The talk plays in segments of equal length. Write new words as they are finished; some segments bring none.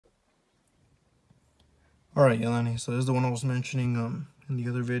All right, Yelani, so this is the one I was mentioning in the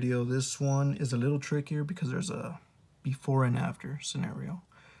other video. This one is a little trickier because there's a before and after scenario.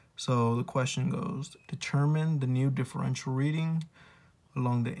 So the question goes, determine the new differential reading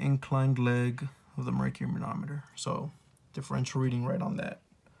along the inclined leg of the mercury manometer. So differential reading right on that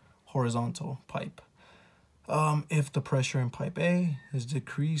horizontal pipe. If the pressure in pipe A is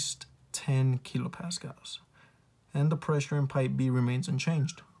decreased 10 kilopascals and the pressure in pipe B remains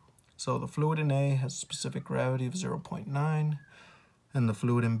unchanged. So the fluid in A has a specific gravity of 0.9 and the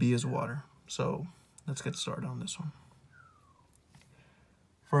fluid in B is water. So let's get started on this one.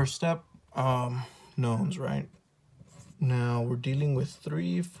 First step, knowns, right? Now we're dealing with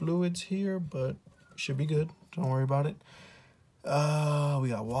 3 fluids here, but should be good. Don't worry about it. We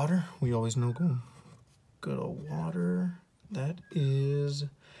got water. We always know good old water. That is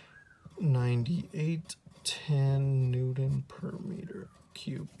 9810 Newton per meter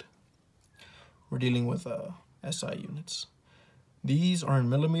cubed. We're dealing with SI units. These are in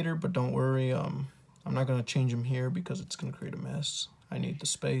millimeter, but don't worry. I'm not going to change them here because it's going to create a mess. I need the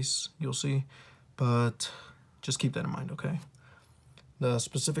space, you'll see. But just keep that in mind, okay? The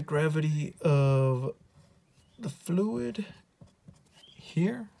specific gravity of the fluid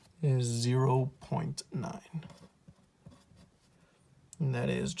here is 0.9. And that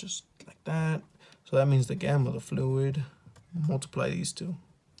is just like that. So that means the gamma of the fluid, multiply these two.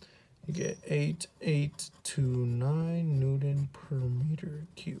 You get 8829 Newton per meter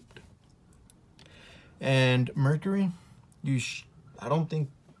cubed. And mercury, I don't think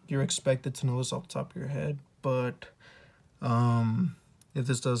you're expected to know this off the top of your head, but if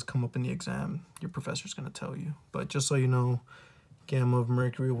this does come up in the exam, your professor's going to tell you. But just so you know, gamma of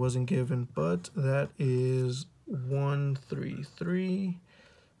mercury wasn't given, but that is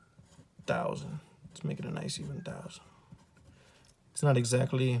 133,000. Let's make it a nice even thousand. It's not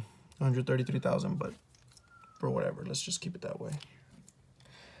exactly 133,000, but for whatever, let's just keep it that way.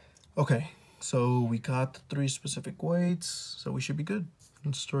 Okay, so we got the 3 specific weights, so we should be good.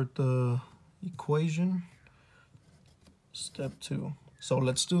 Let's start the equation. Step 2. So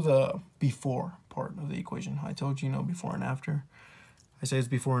let's do the before part of the equation. I told you, before and after. I say it's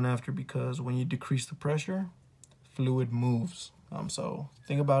before and after because when you decrease the pressure, fluid moves. So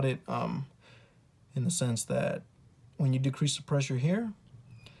think about it in the sense that when you decrease the pressure here,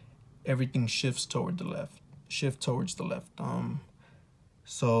 everything shifts toward the left, towards the left.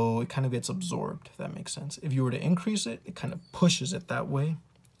 So it kind of gets absorbed, if that makes sense. If you were to increase it, it kind of pushes it that way.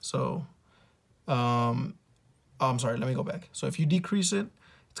 So, I'm sorry, let me go back. So if you decrease it,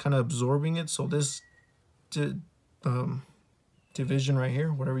 it's kind of absorbing it. So this division right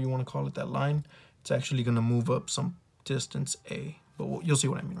here, whatever you want to call it, that line, it's actually going to move up some distance A. But you'll see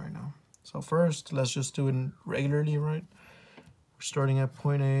what I mean right now. So first, let's just do it regularly, right? We're starting at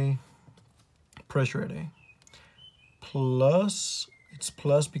point A, pressure at A. Plus, it's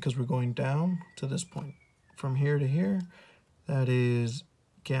plus because we're going down to this point. From here to here, that is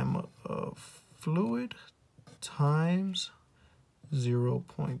gamma of fluid times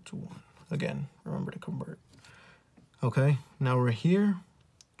 0.1. Again, remember to convert. Okay, now we're here,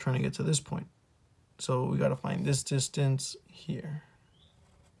 trying to get to this point. So we got to find this distance here.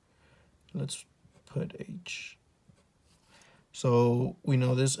 Let's put H. So we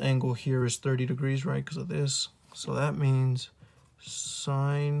know this angle here is 30 degrees, right, because of this. So that means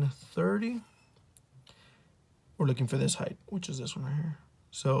sine 30. We're looking for this height, which is this one right here.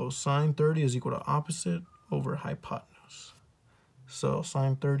 So sine 30 is equal to opposite over hypotenuse. So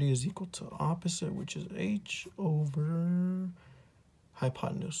sine 30 is equal to opposite, which is H, over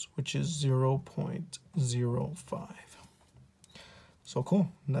hypotenuse, which is 0.05. So cool,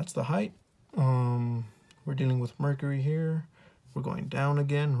 that's the height. We're dealing with mercury here. We're going down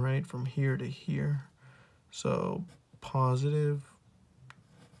again, right, from here to here. So positive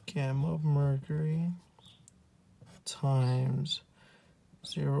gamma of mercury times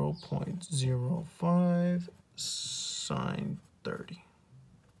 0.05 sine 30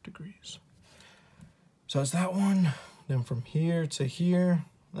 degrees. So it's that one. Then from here to here,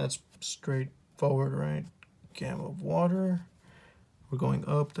 that's straightforward, right? Gamma of water. We're going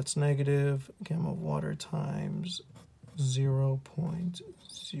up, that's negative. Gamma of water times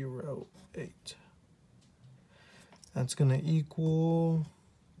 0.08. That's going to equal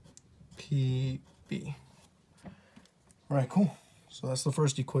PB. All right, cool. So that's the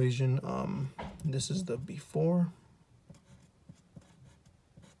first equation. This is the before.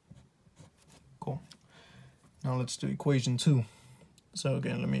 Cool. Now let's do equation 2. So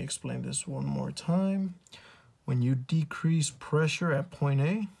again, let me explain this one more time. When you decrease pressure at point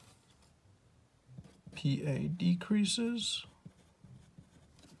A, PA decreases,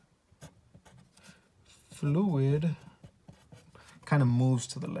 fluid kind of moves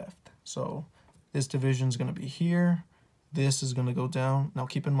to the left. So this division is going to be here. This is going to go down. Now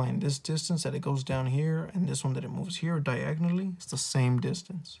keep in mind this distance that it goes down here and this one that it moves here diagonally, it's the same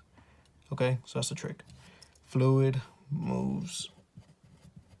distance. Okay, so that's the trick. Fluid moves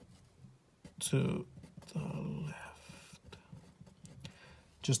to the left.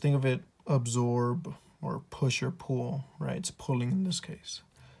 Just think of it absorb or push or pull, right? It's pulling in this case.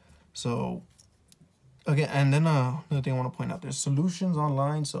 So again, and then another thing I want to point out, there's solutions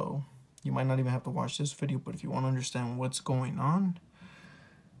online, so you might not even have to watch this video, but if you want to understand what's going on,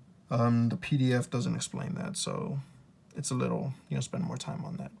 the PDF doesn't explain that, so it's a little, spend more time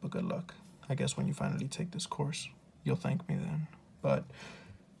on that, but good luck. I guess when you finally take this course, you'll thank me then. But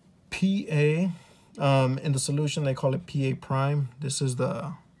PA, in the solution, they call it PA prime. This is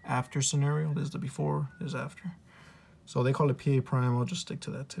the after scenario. This is the before, this is after. So they call it PA prime. I'll just stick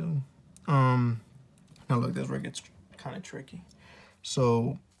to that too. Now look, this is where it gets kind of tricky.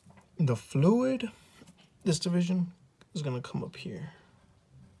 So the fluid, this division, is going to come up here.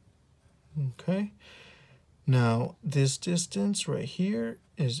 Okay. Now this distance right here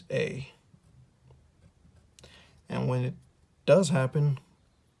is A. And when it does happen,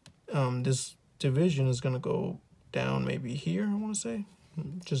 this division is going to go down maybe here, I want to say.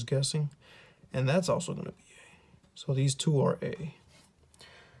 Just guessing. And that's also going to be A. So these two are A.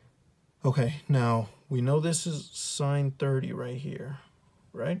 Okay, now we know this is sine 30 right here,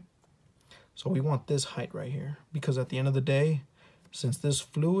 right? So we want this height right here, because at the end of the day, since this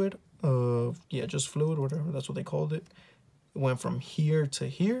fluid, just fluid, whatever, that's what they called it, it went from here to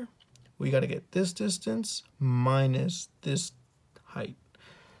here, we got to get this distance minus this height.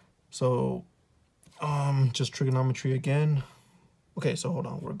 So just trigonometry again. Okay, so hold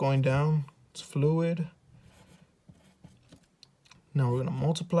on, we're going down, it's fluid. Now we're going to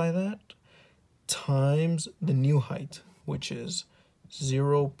multiply that times the new height, which is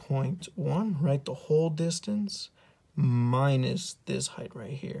 0.1, right? The whole distance minus this height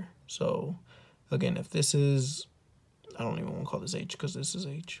right here. So again, if this is, I don't even want to call this H because this is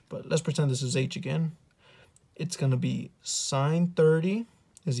H, but let's pretend this is H again. It's going to be sine 30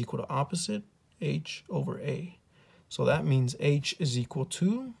 is equal to opposite H over A. So that means H is equal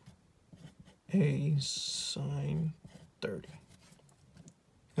to A sine 30.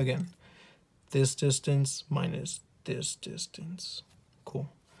 Again, this distance minus this distance.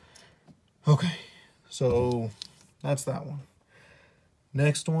 Cool. Okay, so that's that one.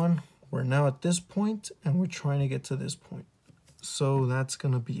 Next one, we're now at this point and we're trying to get to this point. So that's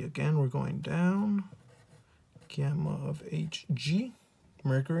going to be, again, we're going down, gamma of Hg,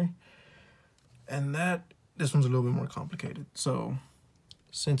 mercury. And this one's a little bit more complicated. So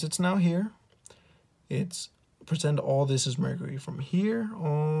since it's now here, it's pretend all this is mercury from here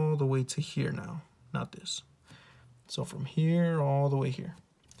all the way to here now, not this. So from here all the way here,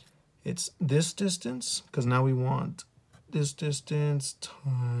 it's this distance, because now we want this distance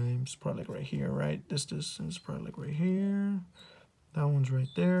times probably like right here, right? This distance probably like right here. That one's right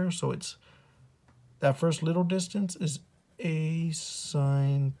there. So it's that first little distance is A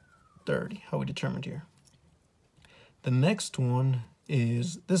sine 30, how we determined here. The next one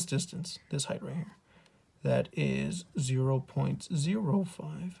is this distance, this height right here. That is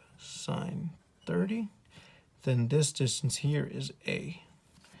 0.05 sine 30. Then this distance here is A.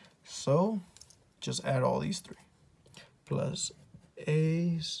 So just add all these three. Plus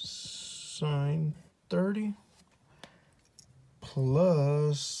A sine 30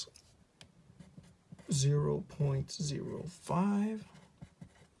 plus 0.05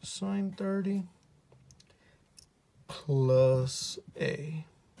 sine 30 plus A.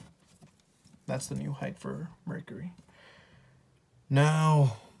 That's the new height for mercury.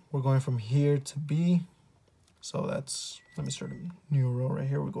 Now we're going from here to B. So that's, let me start a new row right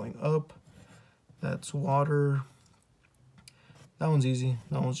here. We're going up. That's water. That one's easy.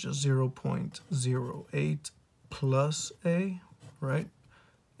 That one's just 0.08 plus A, right?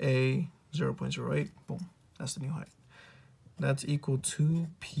 A 0.08, boom. That's the new height. That's equal to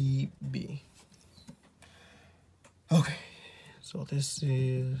PB. Okay, so this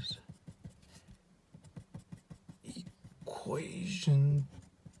is equation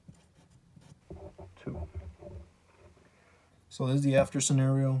 2. So this is the after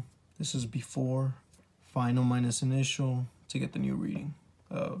scenario. This is before, final minus initial to get the new reading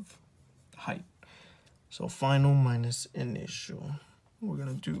of height. So final minus initial. We're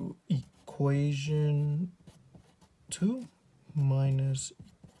gonna do equation 2 minus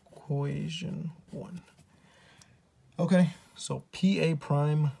equation 1. Okay, so PA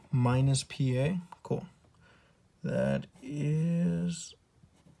prime minus PA, cool. That is,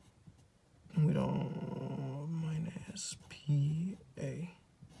 we don't, minus PA.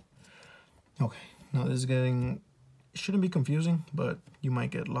 Okay, now this is getting, it shouldn't be confusing, but you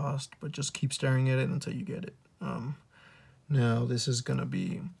might get lost, but just keep staring at it until you get it. Now this is gonna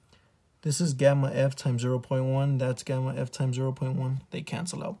be, this is gamma F times 0.1, that's gamma F times 0.1. They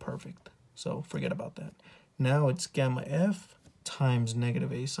cancel out perfect, so forget about that. Now it's gamma F times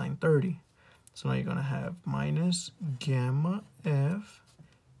negative A sine 30. So now you're gonna have minus gamma F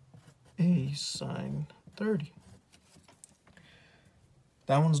A sine 30.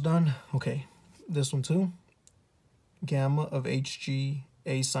 That one's done. Okay, this one too. Gamma of HG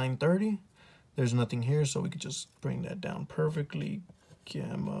A sine 30. There's nothing here, so we could just bring that down perfectly.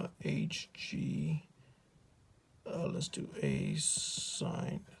 Gamma HG, let's do A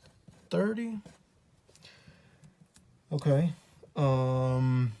sine 30. Okay.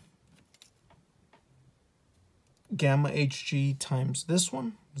 Gamma HG times this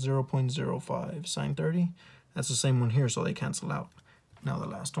one, 0.05 sine 30. That's the same one here, so they cancel out. Now the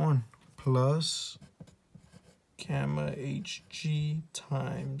last one, plus gamma HG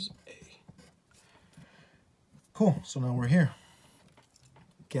times A. Cool, so now we're here.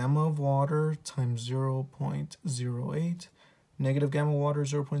 Gamma of water times 0.08, negative gamma water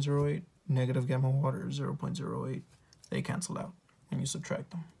 0.08, negative gamma water 0.08. They cancel out and you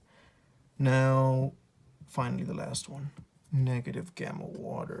subtract them. Now, finally the last one, negative gamma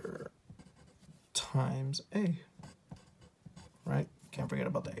water times A, right? Can't forget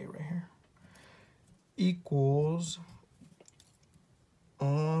about the A right here. Equals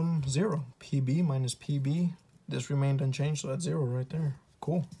 0, PB minus PB. This remained unchanged, so that's 0 right there.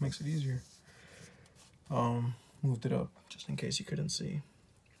 Cool, makes it easier. Moved it up just in case you couldn't see.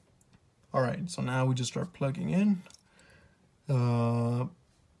 All right, so now we just start plugging in. PA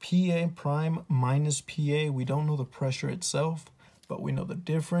prime minus PA, we don't know the pressure itself, but we know the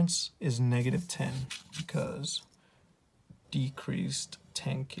difference is negative 10 because decreased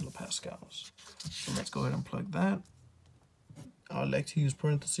 10 kilopascals. So let's go ahead and plug that. I like to use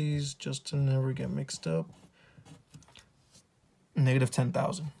parentheses just to never get mixed up. Negative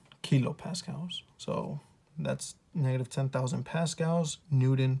 10,000 kilopascals. So that's negative 10,000 pascals,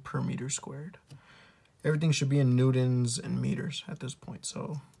 Newton per meter squared. Everything should be in newtons and meters at this point,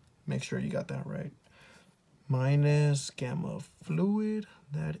 so make sure you got that right. Minus gamma fluid,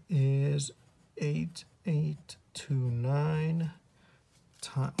 that is 8829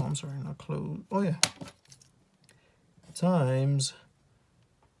 times, oh, I'm sorry, not close. Oh yeah. Times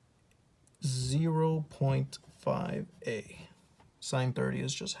 0.5A. Sine 30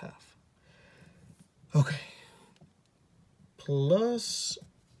 is just half. Okay. Plus,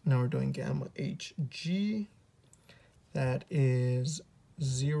 now we're doing gamma HG. That is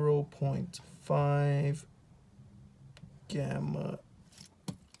 0.5 gamma.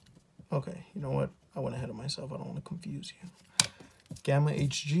 Okay, you know what? I went ahead of myself. I don't want to confuse you. Gamma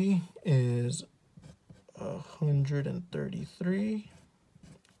HG is 133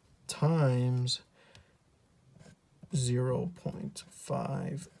 times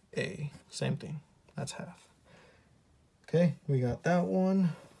 0.5A. Same thing. That's half. Okay, we got that one.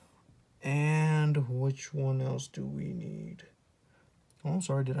 And which one else do we need? Oh, I'm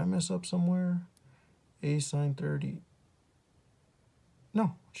sorry. Did I mess up somewhere? A sine 30.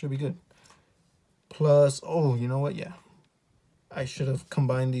 No, should be good. Plus, oh, you know what? Yeah. I should have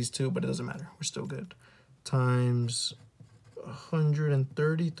combined these two, but it doesn't matter. We're still good. Times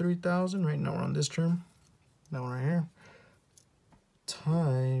 133,000. Right now we're on this term. That one right here.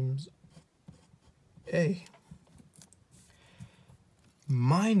 Times A.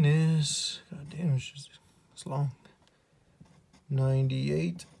 Minus, god damn, it's long.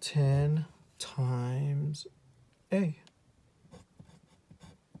 9810 times A.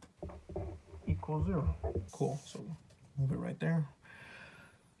 Equals 0. Cool, so move it right there.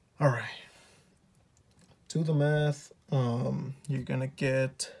 All right. Do the math. You're gonna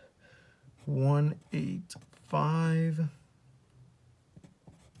get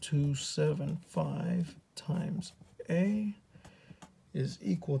 185,275 times A is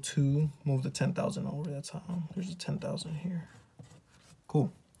equal to, move the 10,000 over, that's how, there's a 10,000 here.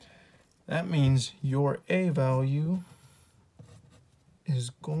 Cool. That means your A value is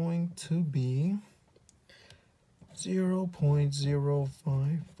going to be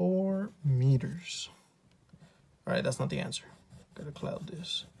 0.054 meters. All right, that's not the answer. Gotta cloud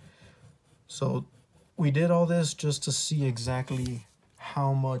this. So we did all this just to see exactly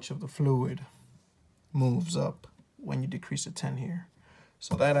how much of the fluid moves up when you decrease the 10 here.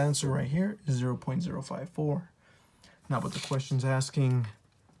 So that answer right here is 0.054. Now, but the question's asking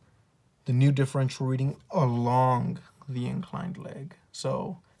the new differential reading along the inclined leg.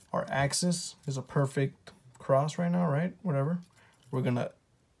 So our axis is a perfect cross right now, right? Whatever. We're gonna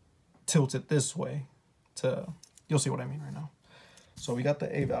tilt it this way to, you'll see what I mean right now. So we got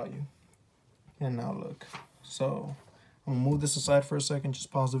the A value. And now look. So I'm gonna move this aside for a second.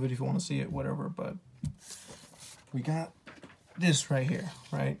 Just pause the video if you want to see it, whatever. But we got this right here,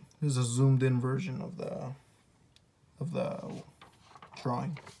 right? This is a zoomed in version of the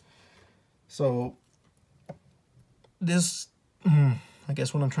drawing. So this, I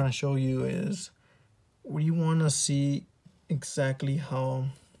guess what I'm trying to show you is we want to see exactly how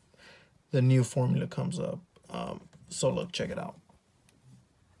the new formula comes up. So look, check it out.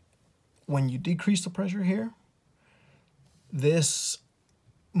 When you decrease the pressure here, this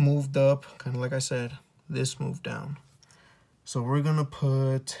moved up, kind of like I said, this moved down. So we're gonna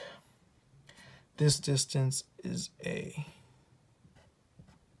put this distance is A,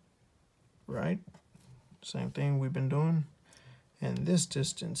 right? Same thing we've been doing. And this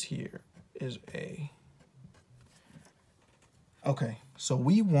distance here is A. Okay, so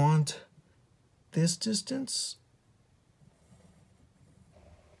we want this distance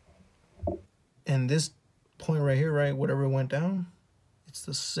and this point right here, right? Whatever went down, it's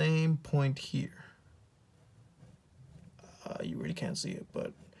the same point here. You really can't see it,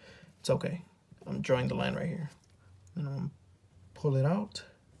 but it's okay. I'm drawing the line right here. And I'm gonna pull it out.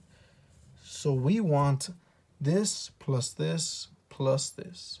 So we want this plus this plus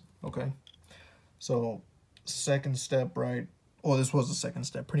this, okay? So second step, right? Oh, this was the second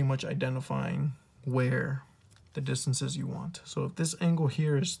step, pretty much identifying where the distances you want. So if this angle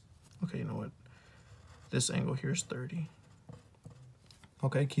here is, okay, you know what? This angle here is 30.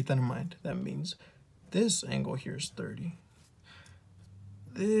 Okay, keep that in mind. That means this angle here is 30.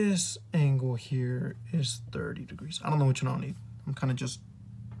 This angle here is 30 degrees. I don't know which one I'll need. I'm kind of just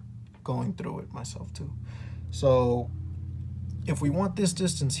going through it myself too. So if we want this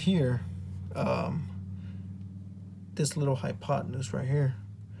distance here, this little hypotenuse right here,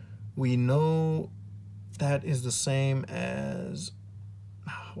 we know that is the same as,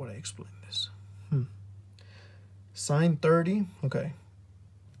 how would I explain this? Sine 30, okay.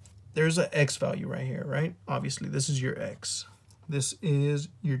 There's an X value right here, right? Obviously, this is your X. This is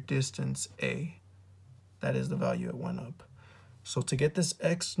your distance A. That is the value it went up. So to get this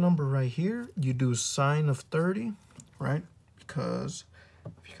X number right here, you do sine of 30, right? Because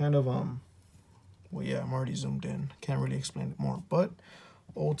if you kind of, well, yeah, I'm already zoomed in. Can't really explain it more. But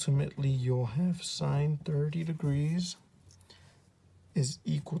ultimately, you'll have sine 30 degrees is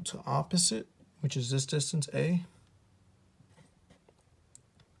equal to opposite, which is this distance A,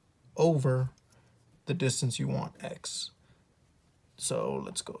 over the distance you want, X. So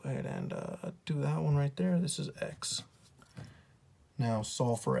let's go ahead and do that one right there. This is X. Now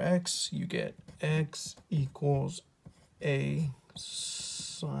solve for X. You get X equals A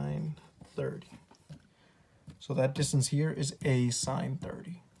sine 30. So that distance here is A sine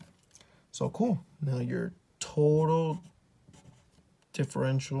 30. So cool. Now your total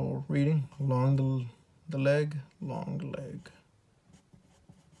differential reading along the leg, along the leg,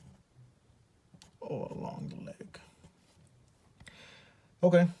 along the leg.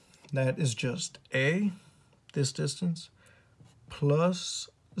 Okay, that is just A, this distance, plus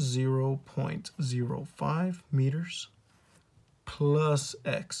 0.05 meters, plus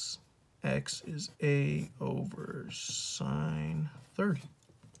X. X is A over sine 30.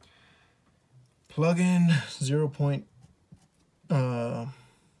 Plug in 0. What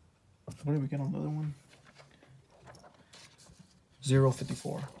did we get on the other one?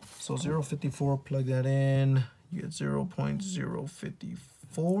 0.54. So 0.54, plug that in, you get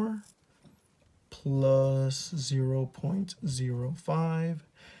 0.054 plus 0.05.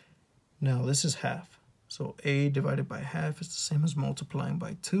 Now this is half. So A divided by half is the same as multiplying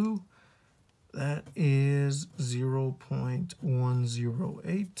by 2. That is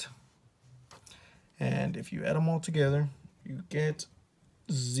 0.108. And if you add them all together, you get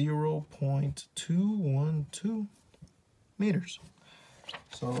 0.212 meters.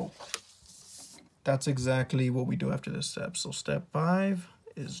 So that's exactly what we do after this step. So step 5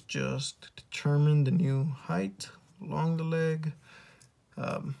 is just determine the new height along the leg,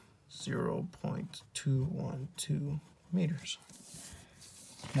 0.212 meters.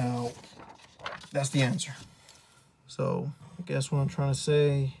 Now, that's the answer. So I guess what I'm trying to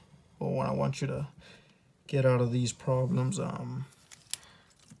say, or what I want you to get out of these problems,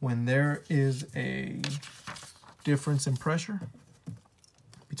 when there is a difference in pressure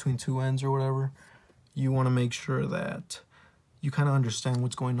between two ends or whatever, you want to make sure that you kind of understand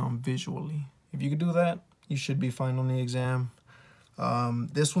what's going on visually. If you could do that, you should be fine on the exam.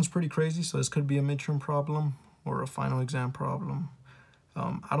 This one's pretty crazy, so this could be a midterm problem or a final exam problem.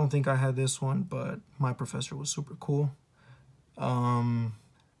 I don't think I had this one, but my professor was super cool.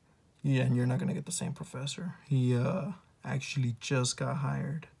 Yeah, and you're not gonna get the same professor. He actually just got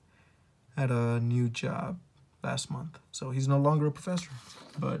hired at a new job last month, so he's no longer a professor,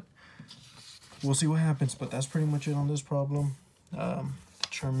 but we'll see what happens. But that's pretty much it on this problem.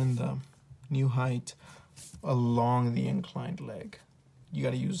 Determine the new height along the inclined leg. You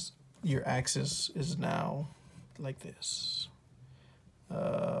got to use your axis is now like this,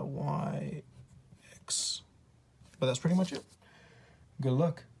 y, x. But that's pretty much it. Good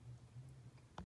luck.